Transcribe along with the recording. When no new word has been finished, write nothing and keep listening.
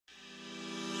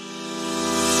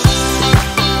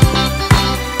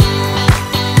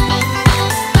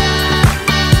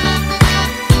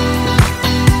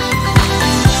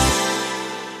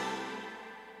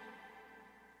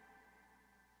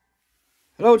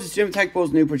So this Jim Tech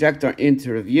Buzz new projector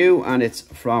into review, and it's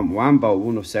from Wanbo,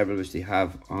 one of several which they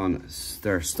have on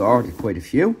their store. They've quite a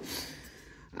few.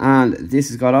 And this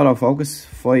has got autofocus,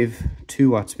 5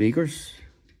 2-watt speakers,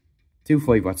 2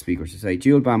 5-watt speakers to say,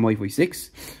 dual band Wi-Fi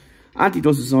 6,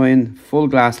 anti-dust design, full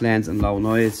glass lens and low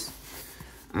noise.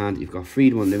 And you've got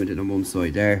Freedom Unlimited on one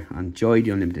side there, and Joy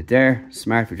the Unlimited there.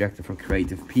 Smart projector for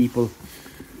creative people,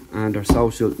 and our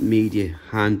social media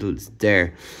handles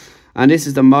there. And this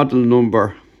is the model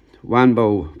number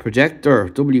Wanbo projector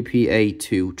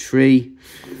WPA23,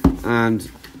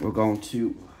 and we're going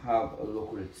to have a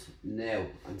look at it now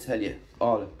and tell you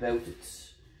all about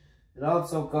it. It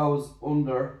also goes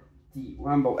under the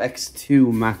Wanbo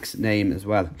X-2 Max name as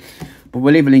well, but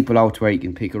we'll leave a link below to where you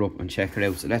can pick it up and check it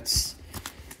out. So let's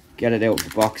get it out of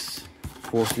the box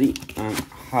firstly and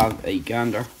have a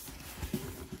gander.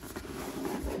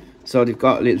 So they've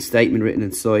got a little statement written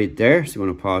inside there, so if you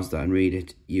want to pause that and read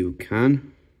it, you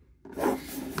can.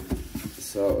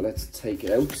 So let's take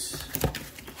it out.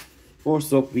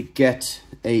 First up, we get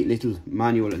a little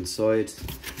manual inside,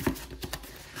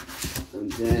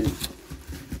 and then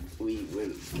we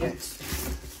will get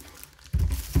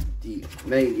the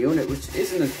main unit, which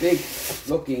isn't as big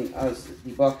looking as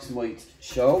the box might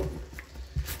show.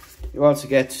 You also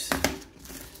get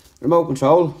remote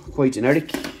control, quite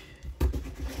generic.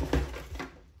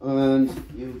 And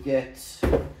you get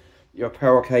your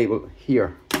power cable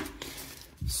here.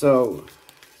 So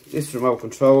this remote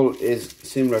control is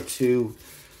similar to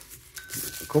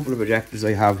a couple of projectors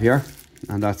I have here,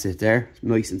 and that's it there. It's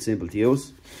nice and simple to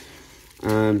use,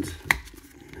 and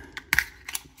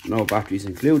no batteries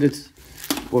included,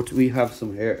 but we have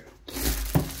some here.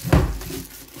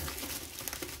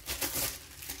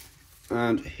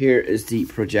 And here is the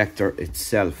projector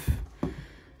itself.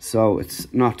 So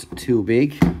it's not too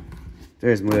big.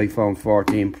 There's my iPhone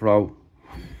 14 Pro,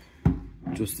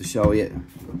 just to show you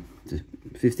the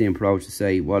 15 Pro to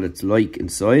say what it's like in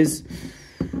size.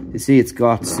 You see it's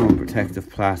got some protective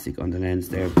plastic on the lens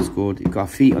there, which is good. You've got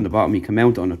feet on the bottom, you can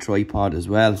mount it on a tripod as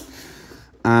well.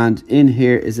 And in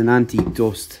here is an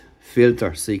anti-dust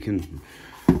filter, so you can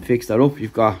fix that up.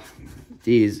 You've got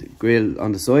these grill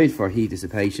on the side for heat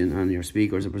dissipation and your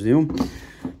speakers, I presume.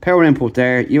 Power input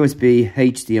there, USB,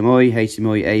 HDMI,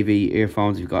 AV,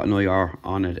 earphones. You've got an IR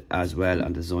on it as well,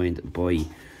 and designed by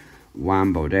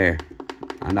Wanbo there.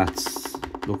 And that's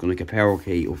looking like a power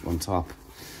key up on top.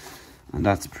 And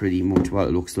that's pretty much what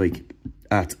it looks like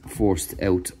at first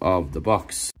out of the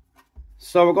box.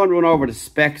 So we're going to run over the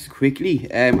specs quickly,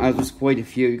 as there's quite a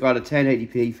few. You've got a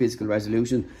 1080p physical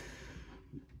resolution,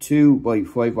 2 by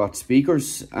 5 watt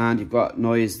speakers, and you've got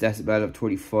noise decibel of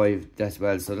 35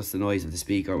 decibels, so that's the noise of the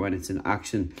speaker when it's in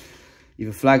action. You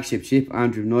have a flagship chip,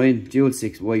 Android 9, dual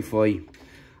 6 Wi-Fi,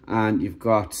 and you've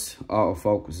got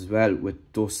autofocus as well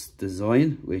with dust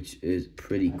design, which is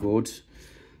pretty good.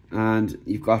 And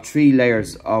you've got 3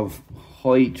 layers of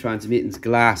high transmittance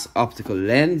glass optical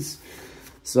lens.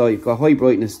 So you've got high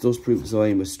brightness dust proof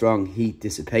design with strong heat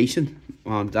dissipation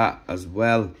on that as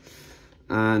well.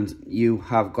 And you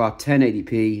have got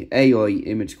 1080p AI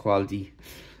image quality,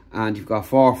 and you've got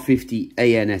 450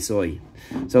 ANSI.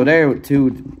 So there to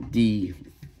the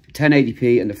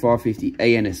 1080p and the 450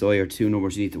 ANSI are 2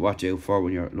 numbers you need to watch out for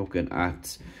when you're looking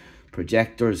at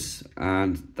projectors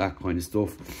and that kind of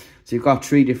stuff. So you've got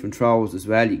 3 different throws as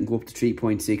well. You can go up to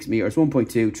 3.6 meters,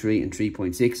 1.2, 3 and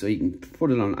 3.6. So you can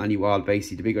put it on any wall.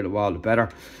 Basically, the bigger the wall, the better,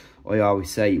 I always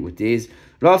say with these.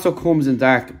 It also comes in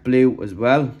dark blue as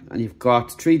well, and you've got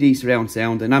 3D surround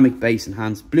sound, dynamic bass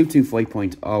enhanced, Bluetooth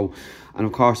 5.0, and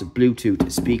of course a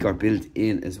Bluetooth speaker built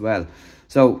in as well.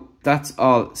 So that's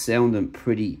all sounding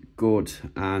pretty good,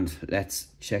 and let's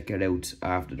check it out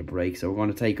after the break. So we're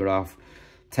going to take it off,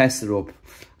 test it up,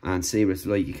 and see what it's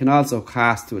like. You can also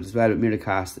cast to it as well with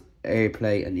Miracast,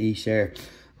 AirPlay and eShare,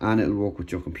 and it'll work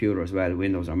with your computer as well,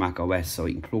 Windows or Mac OS, so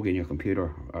you can plug in your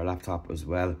computer or laptop as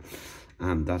well.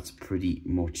 And that's pretty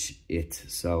much it.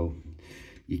 So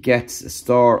you get a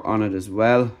store on it as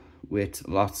well with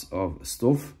lots of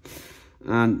stuff,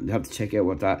 and you have to check out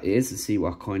what that is to see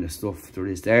what kind of stuff there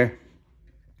is there.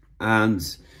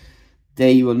 And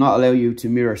they will not allow you to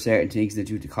mirror certain things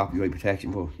due to copyright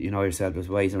protection, but you know yourself, there's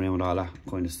ways around all that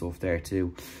kind of stuff there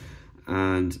too.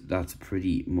 And that's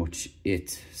pretty much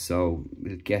it. So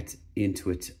we'll get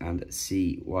into it and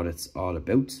see what it's all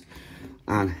about,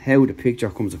 and how the picture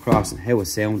comes across, and how it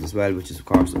sounds as well, which is of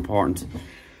course important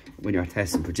when you're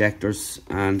testing projectors.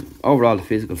 And overall the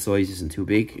physical size isn't too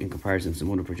big in comparison to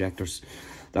some other projectors,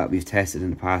 that we've tested in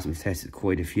the past. We've tested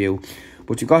quite a few.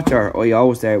 But you've got your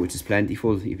I/Os there, which is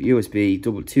plentiful. You've USB,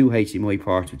 two HDMI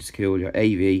ports, which is cool. Your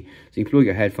AV, so you can plug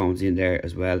your headphones in there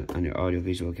as well, and your audio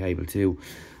visual cable too.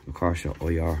 Of course, your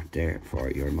IR there for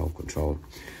your remote control.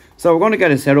 So we're going to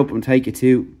get it set up and take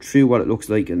you through what it looks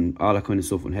like and all that kind of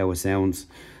stuff and how it sounds.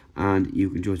 And you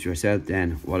can judge yourself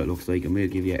then what it looks like, and we'll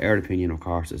give you our opinion, of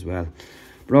course, as well.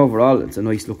 But overall, it's a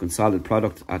nice looking solid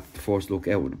product at the first look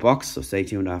out of the box. So stay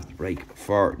tuned after the break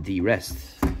for the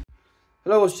rest.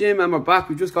 Hello, it's Jim and we're back.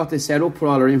 We've just got this set up, put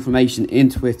all our information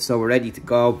into it, so we're ready to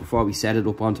go before we set it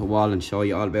up onto a wall and show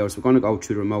you all about it. So we're going to go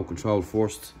through the remote control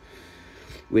first,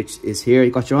 which is here.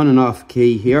 You've got your on and off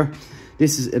key here.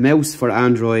 This is a mouse for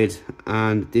Android,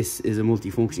 and this is a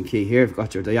multifunction key here. You've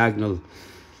got your diagonal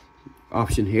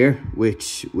option here,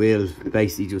 which will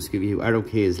basically just give you arrow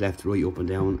keys left, right, up and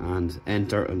down, and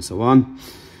enter and so on.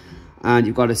 And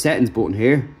you've got a settings button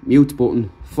here, mute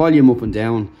button, volume up and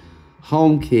down,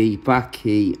 home key, back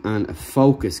key, and a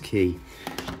focus key.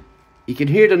 You can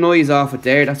hear the noise off it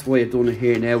there. That's why I've done it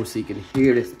here now, so you can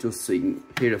hear it, just so you can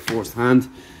hear it firsthand.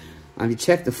 And if you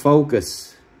check the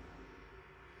focus,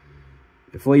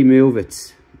 if I move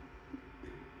it,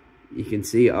 you can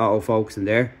see it auto focusing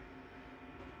there,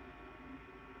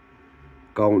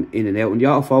 going in and out. And the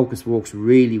autofocus works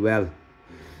really well,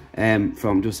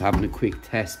 from just having a quick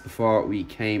test before we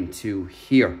came to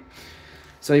here.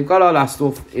 So you've got all that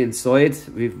stuff inside.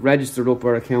 We've registered up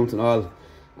our account and all,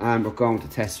 and we're going to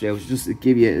test it out. Just to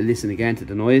give you a listen again to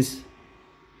the noise.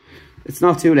 It's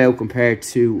not too loud compared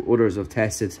to others I've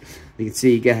tested. You can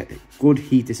see you get good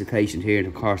heat dissipation here, and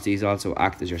of course these also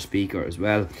act as your speaker as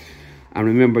well. And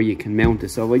remember, you can mount it,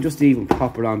 so if I just even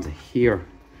pop it onto here,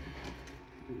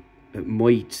 it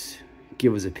might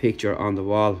give us a picture on the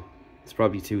wall. It's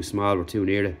probably too small or too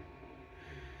near it,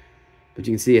 but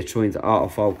you can see it trying to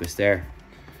autofocus there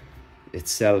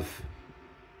itself,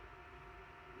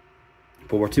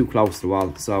 but we're too close to the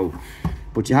wall. So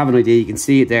but you have an idea, you can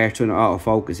see it there trying to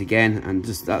autofocus again, and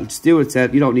just do what it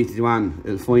said. You don't need to do anything,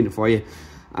 it'll find it for you.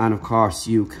 And of course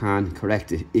you can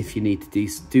correct it if you need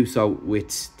to do so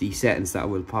with the settings that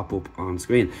will pop up on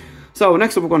screen. So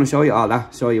next up we're going to show you all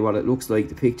that, show you what it looks like,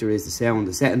 the picture is, the sound,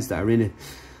 the settings that are in it,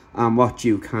 and what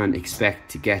you can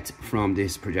expect to get from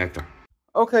this projector.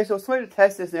 Okay, so it's time to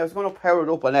test this now. I'm going to power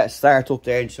it up and let it start up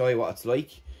there and show you what it's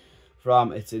like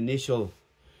from its initial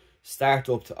start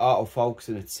up to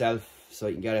autofocusing itself, so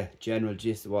you can get a general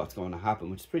gist of what's going to happen,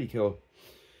 which is pretty cool.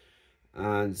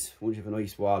 And once you have a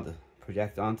nice wall to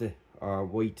project onto, or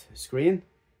white screen,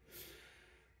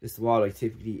 this is the wall I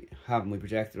typically have my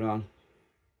projector on.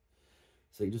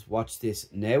 So you can just watch this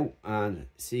now and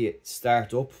see it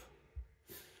start up,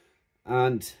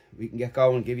 and we can get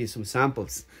going and give you some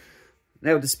samples.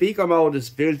 Now the speaker mode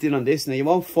is built in on this. Now you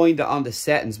won't find it on the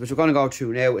settings, which we're going to go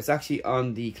through now. It's actually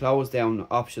on the close down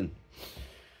option,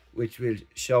 which we'll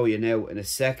show you now in a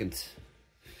second.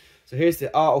 So here's the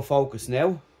autofocus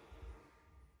now.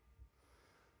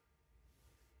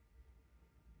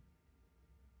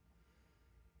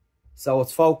 So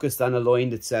it's focused and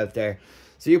aligned itself there.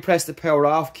 So you press the power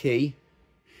off key,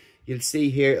 you'll see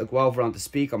here it'll go over onto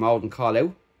speaker mode and call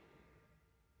out,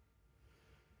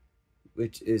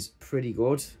 which is pretty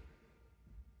good.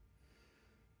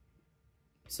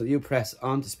 So you press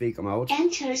onto speaker mode.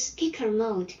 Enter speaker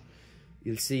mode.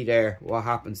 You'll see there what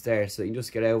happens there. So you can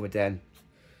just get out of it then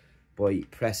by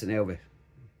pressing out of it.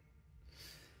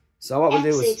 So what we'll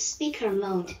do is speaker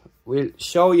mode. We'll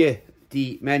show you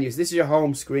the menus. This is your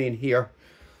home screen here,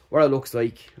 what it looks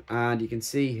like, and you can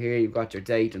see here you've got your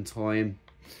date and time,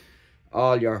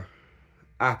 all your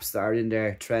apps that are in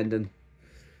there trending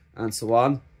and so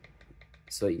on,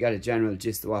 so you get a general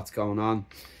gist of what's going on.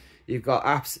 You've got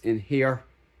apps in here,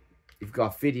 you've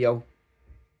got video,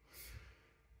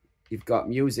 you've got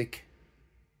music,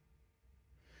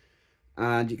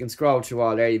 and you can scroll through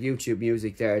all there. You've YouTube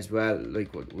music there as well,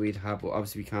 like what we'd have, but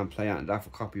obviously we can't play on that for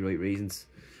copyright reasons.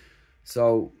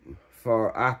 So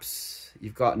for apps,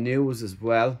 you've got news as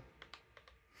well.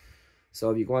 So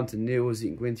if you go into news,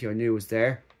 you can go into your news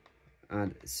there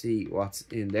and see what's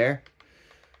in there.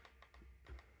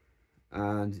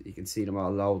 And you can see them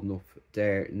all loading up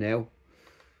there now.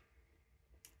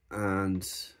 And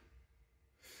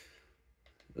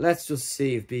let's just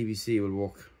see if BBC will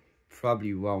work.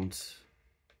 Probably won't.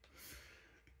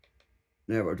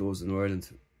 Never does in Ireland.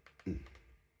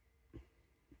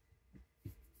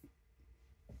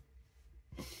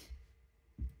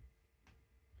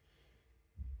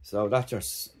 So that's your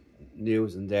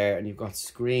news in there, and you've got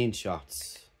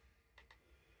screenshots.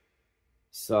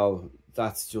 So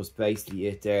that's just basically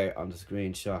it there on the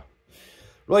screenshot.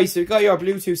 Right, so you've got your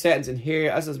Bluetooth settings in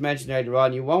here. As I was mentioned earlier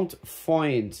on, you won't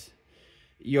find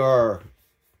your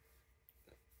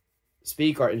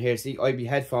speaker in here. See, IB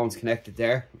headphones connected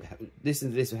there. Listen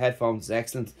to this with headphones is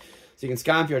excellent. So you can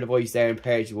scan your device there and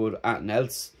pair it with anything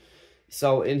else.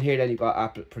 So in here then you've got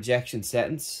Apple projection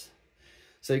settings.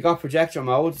 So you've got projector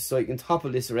mode, so you can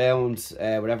topple this around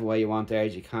whatever way you want there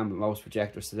as you can with most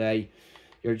projectors today.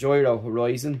 Your gyro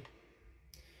horizon.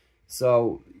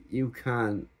 So you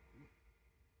can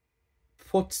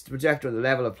put the projector on the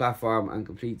level of platform and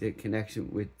complete the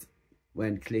connection with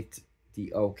when clicked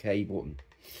the OK button.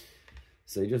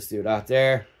 So you just do that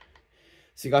there.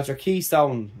 So you got your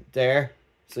keystone there.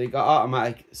 So you got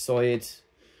automatic, side,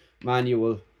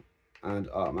 manual, and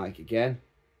automatic again.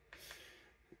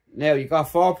 Now you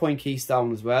got 4-point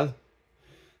keystone as well.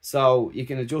 So you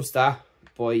can adjust that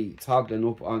by toggling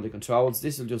up on the controls.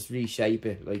 This will just reshape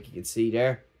it like you can see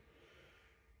there.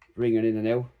 Bring it in and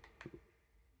out,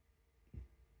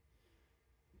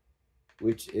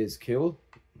 which is cool.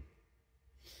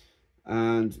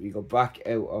 And we go back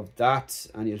out of that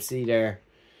and you'll see there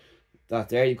that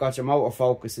there you've got your motor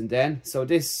focusing then. So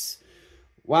this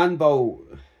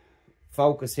Wanbo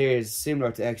focus here is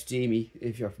similar to HDMI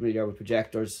if you're familiar with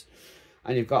projectors,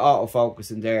 and you've got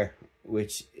autofocus in there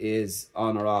which is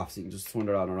on or off, so you can just turn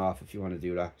it on or off if you want to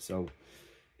do that. So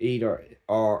either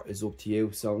or is up to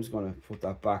you. So I'm just going to put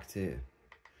that back to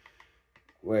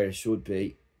where it should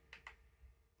be,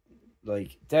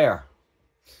 like there.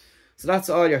 So that's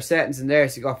all your settings in there.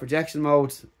 So you got projection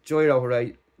mode, gyro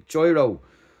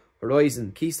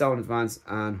horizon, keystone advance,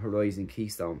 and horizon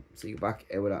keystone. So you go back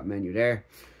out of that menu there.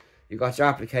 You've got your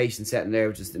application setting there,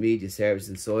 which is the media service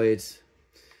inside.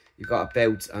 You've got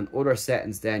about and other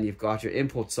settings then. You've got your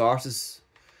input sources.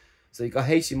 So you've got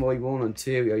HDMI 1 and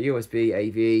 2, your USB,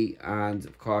 AV, and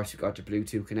of course you've got your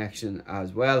Bluetooth connection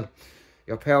as well.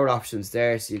 Your power options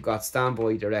there, so you've got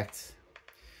standby, direct.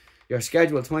 Your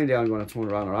scheduled time down, you want to turn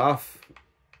it on or off.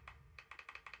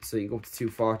 So you can go up to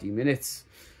 240 minutes.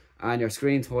 And your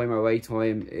screen time or wait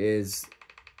time is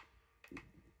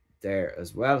there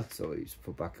as well. So you just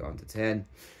put back on to 10.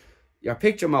 Your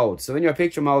picture mode. So in your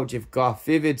picture mode, you've got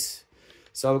vivid.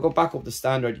 So we'll go back up to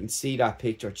standard. You can see that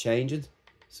picture changing.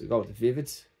 So go to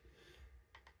vivid.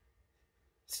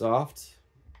 Soft.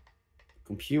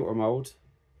 Computer mode.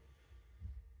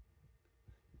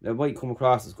 Now it might come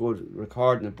across as good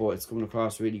recording it, but it's coming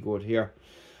across really good here.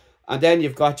 And then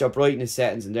you've got your brightness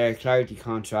settings in there, clarity,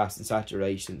 contrast, and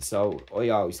saturation. So I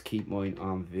always keep mine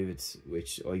on vivid,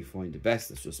 which I find the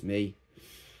best. It's just me.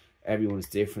 Everyone is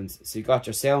different. So you got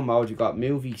your sound mode, you've got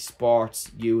movie,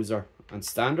 sports, user, and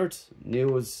standard,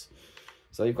 news.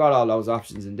 So you've got all those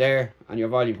options in there. And your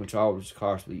volume control, which of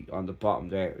course will be on the bottom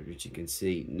there, which you can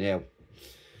see now.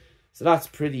 So that's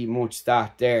pretty much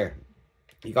that there.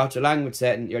 You got your language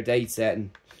setting, your date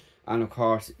setting, and of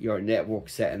course your network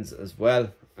settings as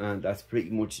well. And that's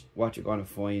pretty much what you're going to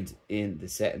find in the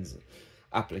settings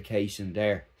application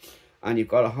there. And you've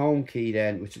got a home key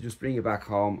then, which will just bring you back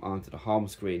home onto the home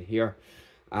screen here.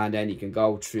 And then you can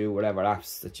go through whatever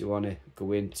apps that you want to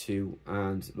go into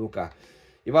and look at.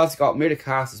 You've also got mirror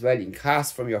cast as well. You can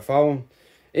cast from your phone.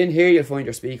 In here you'll find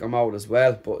your speaker mode as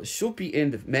well, but it should be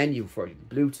in the menu for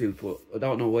Bluetooth, but I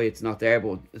don't know why it's not there,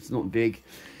 but it's nothing big.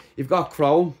 You've got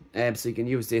Chrome, so you can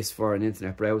use this for an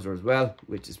internet browser as well,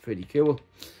 which is pretty cool.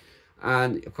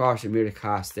 And of course your mirror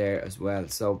cast there as well.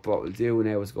 So what we'll do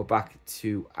now is go back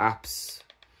to apps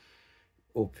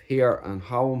up here and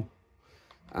home,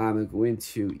 and we'll go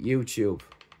into YouTube.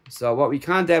 So what we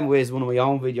can demo is one of my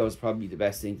own videos, probably the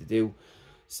best thing to do,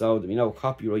 so that we know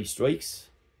copyright strikes.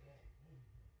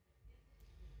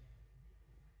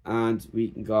 And we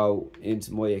can go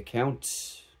into my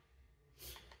account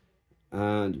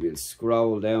and we'll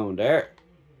scroll down there.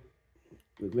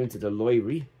 We'll go into the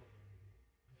library.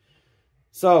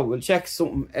 So we'll check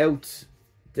something out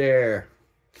there.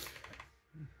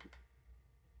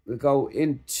 We'll go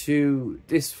into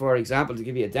this, for example, to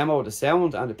give you a demo of the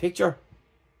sound and the picture.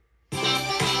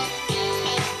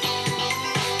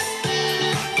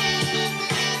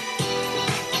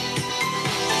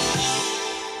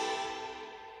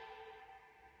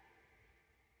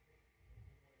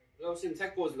 In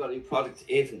Tech Buzz, we've got a new product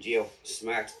in from Geo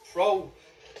Smart Pro,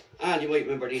 and you might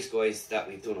remember these guys that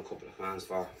we've done a couple of fans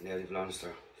for. Now they've launched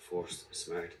their first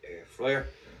smart air fryer,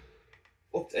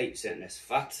 up to 8% less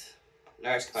fat,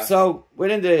 large capacity. So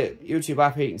within the YouTube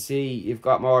app here, you can see you've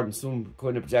got more than some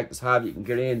kind of projectors have. You can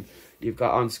get in, you've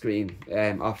got on-screen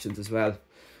options as well.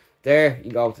 There you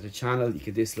can go to the channel, you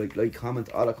can dislike, like,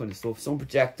 comment, all that kind of stuff. Some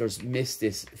projectors miss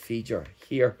this feature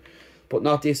here, but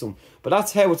not this one. But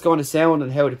that's how it's going to sound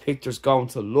and how the picture's going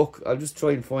to look. I'll just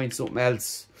try and find something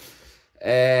else,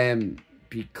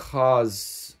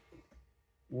 because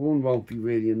one won't be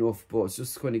really enough, but it's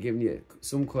just kind of giving you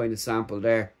some kind of sample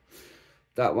there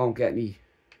that won't get me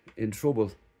in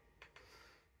trouble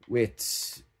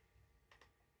with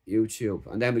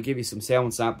YouTube. And then we'll give you some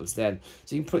sound samples then.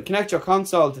 So you can connect your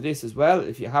console to this as well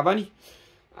if you have any.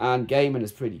 And gaming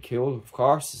is pretty cool, of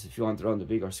course, if you want it on the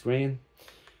bigger screen.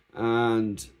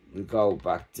 And we'll go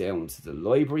back down to the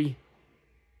library.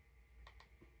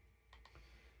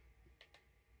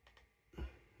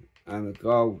 And we'll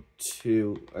go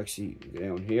to, actually,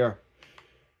 down here.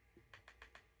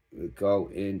 We'll go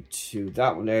into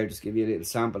that one there, just give you a little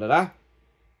sample of that.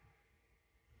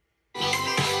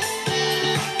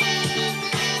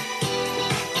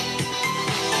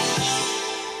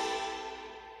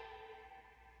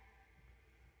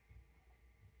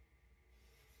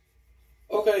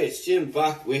 Okay, it's Jim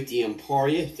back with the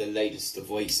Emporia, the latest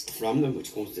device from them,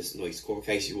 which comes with this nice cover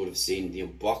case you would have seen the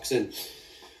unboxing.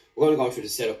 We're going to go through the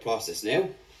setup process now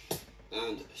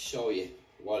and show you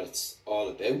what it's all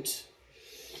about.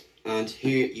 And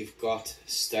here you've got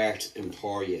Start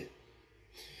Emporia.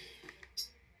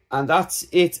 And that's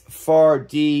it for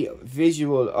the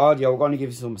visual audio. We're going to give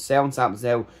you some sound samples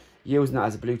now using it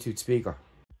as a Bluetooth speaker.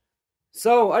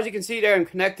 So, as you can see there, I'm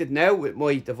connected now with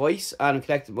my device, and I'm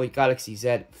connected with my Galaxy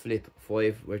Z Flip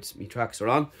 5, which my tracks are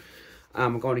on. And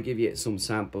I'm going to give you some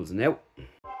samples now.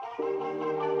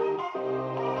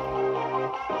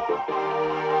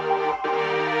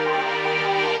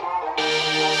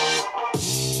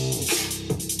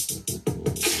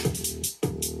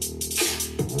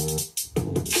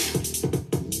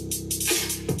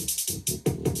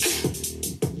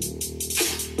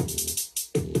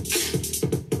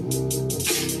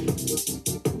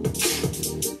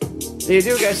 So you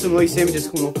do get some nice images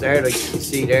coming up there, like you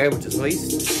see there, which is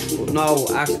nice, but no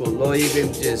actual live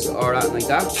images or anything like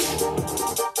that.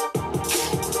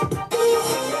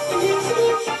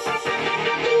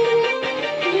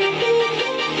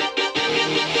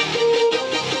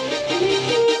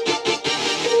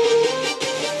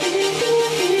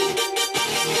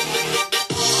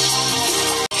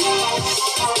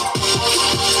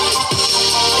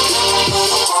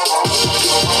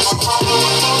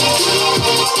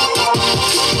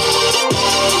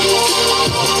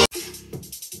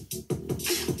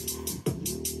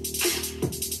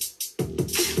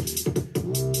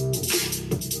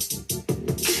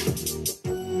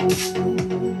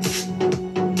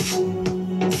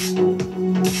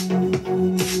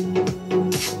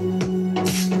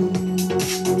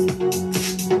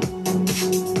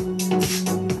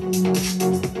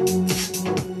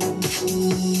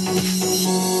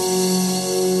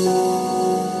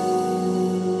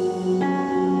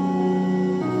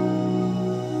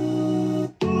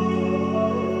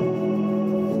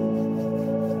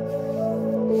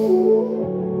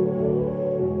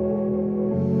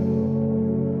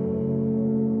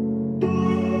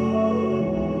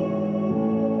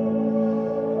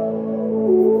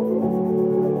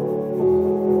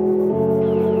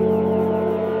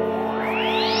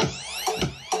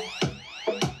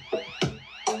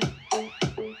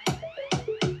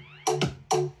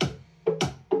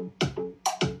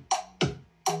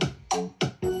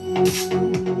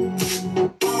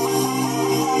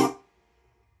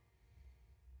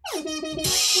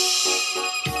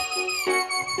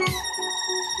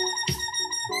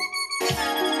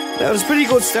 That was pretty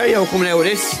good stereo coming out of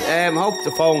this. Hope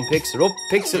the phone picks it up.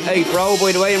 Pixel 8 Pro,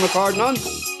 by the way, I'm recording on.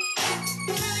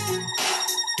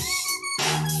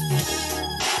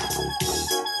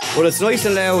 But it's nice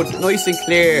and loud, nice and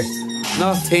clear,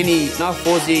 not tinny, not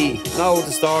fuzzy, no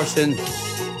distortion.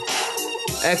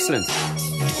 Excellent.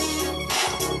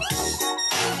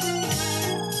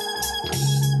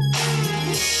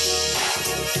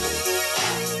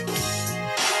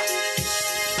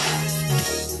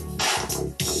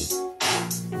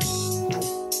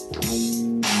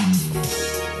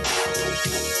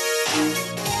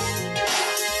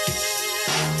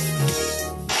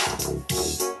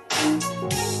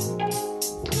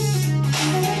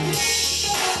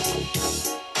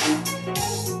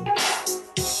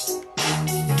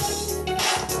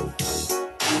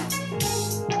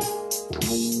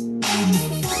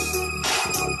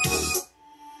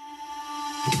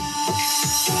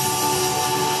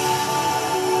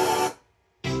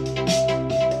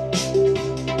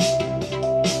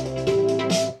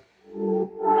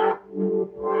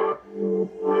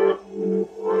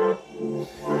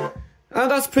 And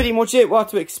that's pretty much it, what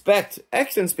to expect.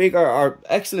 Excellent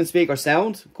speaker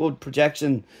sound, good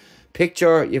projection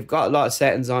Picture, you've got a lot of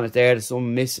settings on it there. There's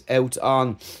some miss out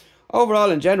on.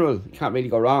 Overall, in general, you can't really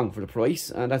go wrong for the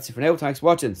price. And that's it for now. Thanks for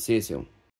watching. See you soon.